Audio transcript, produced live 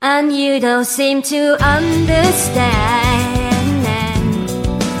and you don't seem to understand.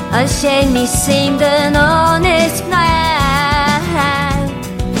 Ashamed me seemed an honest man.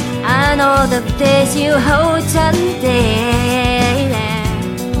 I know the days you hold someday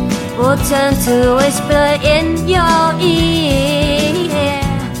will turn to whisper in your ear.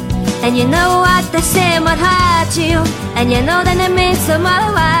 And you know what they say might hurt you, and you know that it means so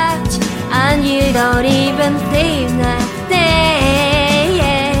much, and you don't even think that then.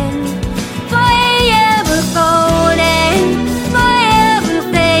 Forever golden, forever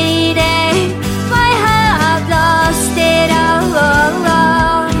fading, my heart lost it all.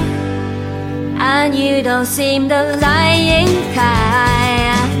 And you don't seem the lying kind.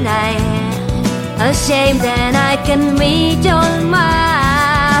 Ashamed that I can read your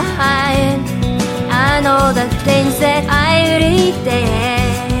mind. I know the things that I read there.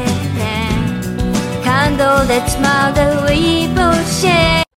 Candle that smile that we both share.